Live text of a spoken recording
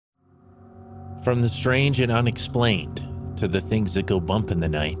From the strange and unexplained to the things that go bump in the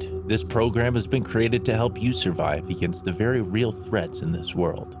night, this program has been created to help you survive against the very real threats in this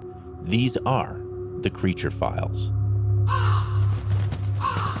world. These are the Creature Files.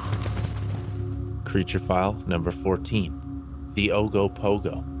 Creature File number 14, the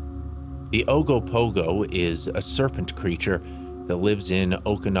Ogopogo. The Ogopogo is a serpent creature that lives in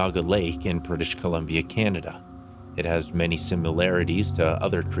Okanagan Lake in British Columbia, Canada. It has many similarities to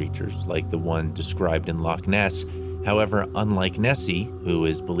other creatures like the one described in Loch Ness. However, unlike Nessie, who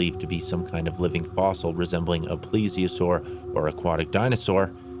is believed to be some kind of living fossil resembling a plesiosaur or aquatic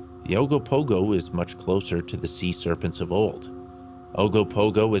dinosaur, the Ogopogo is much closer to the sea serpents of old.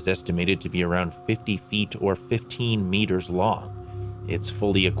 Ogopogo is estimated to be around 50 feet or 15 meters long. It's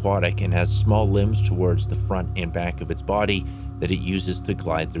fully aquatic and has small limbs towards the front and back of its body that it uses to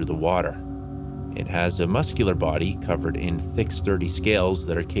glide through the water. It has a muscular body covered in thick, sturdy scales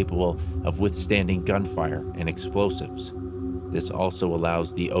that are capable of withstanding gunfire and explosives. This also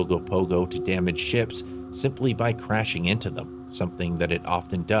allows the Ogopogo to damage ships simply by crashing into them, something that it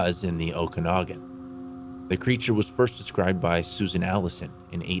often does in the Okanagan. The creature was first described by Susan Allison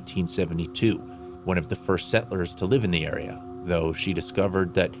in 1872, one of the first settlers to live in the area, though she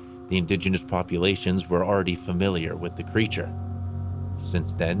discovered that the indigenous populations were already familiar with the creature.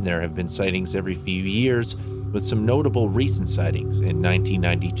 Since then, there have been sightings every few years, with some notable recent sightings in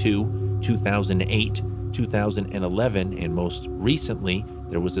 1992, 2008, 2011, and most recently,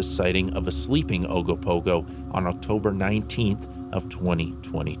 there was a sighting of a sleeping Ogopogo on October 19th of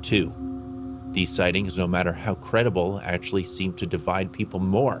 2022. These sightings, no matter how credible, actually seem to divide people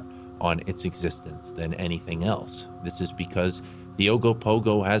more on its existence than anything else. This is because the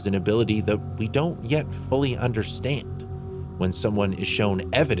Ogopogo has an ability that we don't yet fully understand. When someone is shown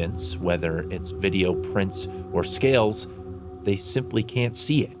evidence, whether it's video, prints, or scales, they simply can't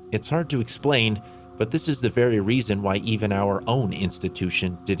see it. It's hard to explain, but this is the very reason why even our own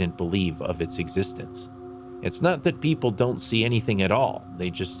institution didn't believe of its existence. It's not that people don't see anything at all, they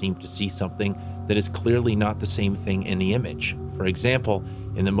just seem to see something that is clearly not the same thing in the image. For example,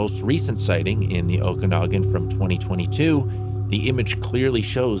 in the most recent sighting in the Okanagan from 2022, the image clearly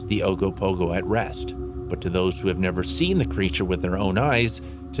shows the Ogopogo at rest. But to those who have never seen the creature with their own eyes,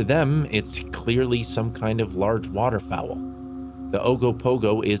 to them it's clearly some kind of large waterfowl. The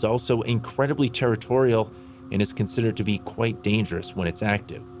Ogopogo is also incredibly territorial and is considered to be quite dangerous when it's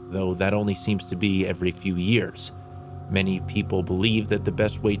active, though that only seems to be every few years. Many people believe that the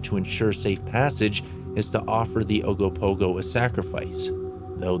best way to ensure safe passage is to offer the Ogopogo a sacrifice,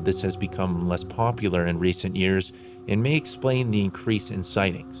 though this has become less popular in recent years and may explain the increase in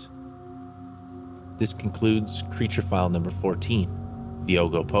sightings. This concludes Creature File number 14, the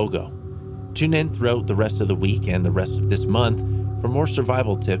Ogopogo. Tune in throughout the rest of the week and the rest of this month for more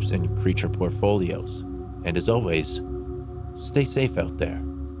survival tips and creature portfolios. And as always, stay safe out there.